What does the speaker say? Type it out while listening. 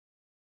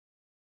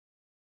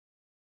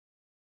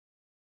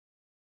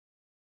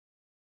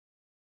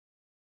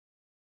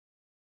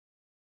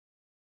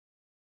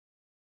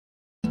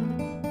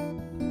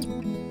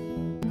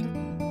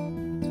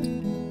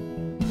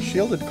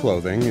Shielded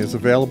clothing is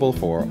available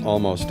for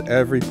almost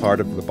every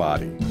part of the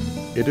body.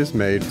 It is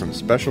made from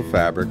special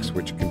fabrics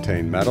which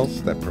contain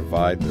metals that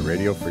provide the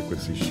radio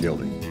frequency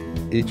shielding.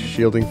 Each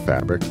shielding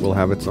fabric will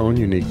have its own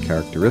unique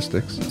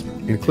characteristics,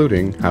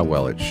 including how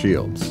well it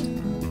shields.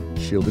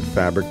 Shielded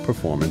fabric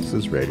performance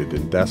is rated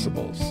in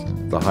decibels.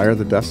 The higher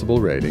the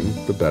decibel rating,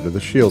 the better the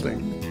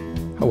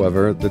shielding.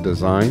 However, the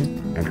design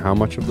and how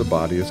much of the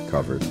body is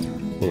covered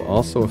will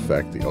also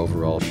affect the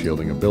overall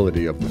shielding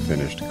ability of the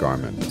finished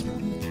garment.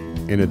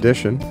 In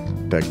addition,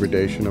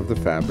 degradation of the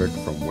fabric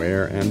from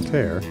wear and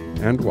tear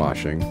and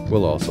washing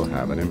will also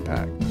have an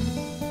impact.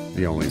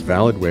 The only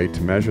valid way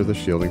to measure the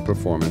shielding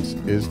performance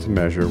is to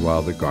measure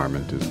while the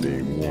garment is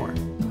being worn.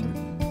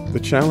 The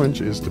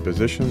challenge is to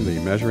position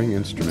the measuring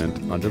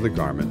instrument under the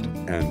garment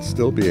and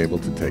still be able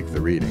to take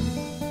the reading.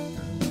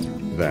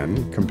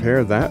 Then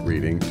compare that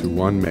reading to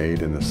one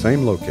made in the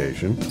same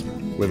location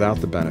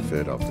without the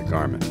benefit of the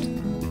garment.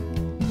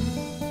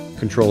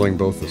 Controlling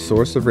both the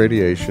source of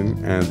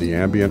radiation and the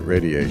ambient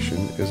radiation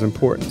is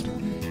important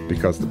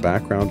because the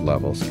background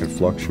levels can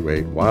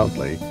fluctuate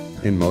wildly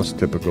in most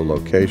typical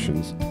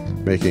locations,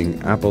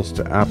 making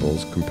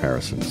apples-to-apples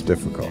comparisons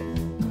difficult.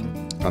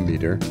 A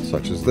meter,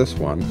 such as this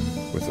one,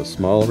 with a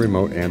small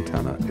remote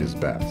antenna is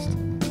best.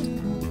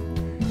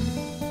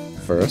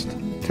 First,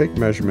 take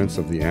measurements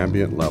of the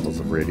ambient levels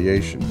of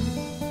radiation.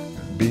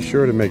 Be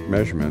sure to make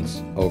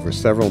measurements over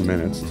several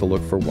minutes to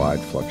look for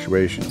wide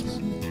fluctuations.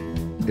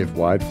 If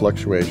wide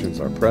fluctuations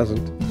are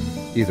present,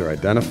 either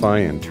identify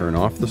and turn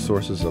off the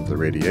sources of the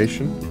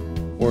radiation,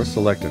 or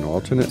select an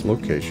alternate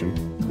location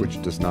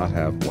which does not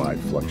have wide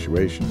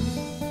fluctuations.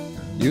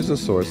 Use a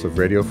source of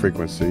radio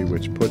frequency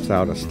which puts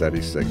out a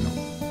steady signal.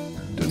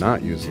 Do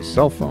not use a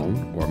cell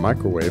phone or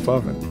microwave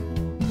oven,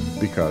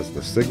 because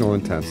the signal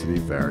intensity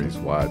varies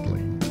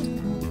widely.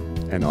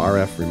 An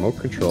RF remote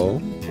control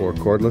or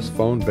cordless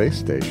phone base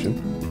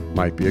station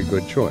might be a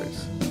good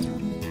choice.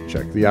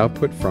 Check the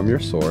output from your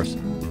source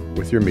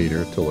with your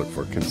meter to look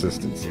for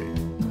consistency.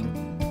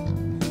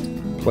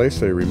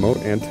 Place a remote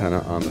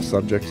antenna on the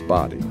subject's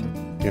body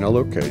in a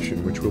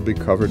location which will be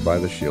covered by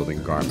the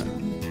shielding garment.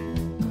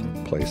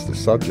 Place the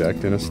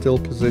subject in a still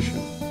position.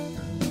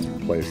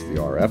 Place the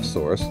RF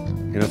source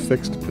in a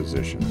fixed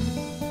position.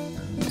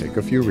 Take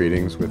a few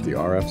readings with the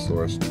RF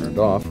source turned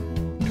off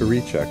to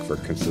recheck for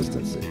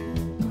consistency.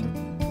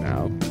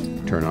 Now,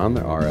 turn on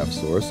the RF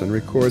source and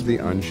record the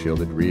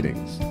unshielded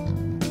readings.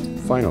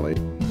 Finally,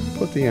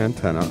 put the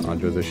antenna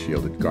under the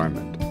shielded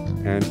garment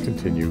and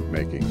continue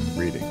making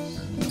readings.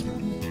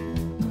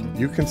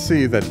 You can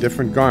see that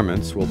different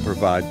garments will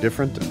provide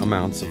different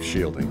amounts of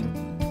shielding.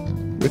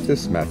 With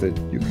this method,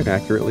 you can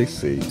accurately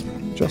see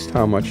just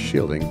how much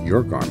shielding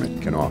your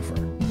garment can offer.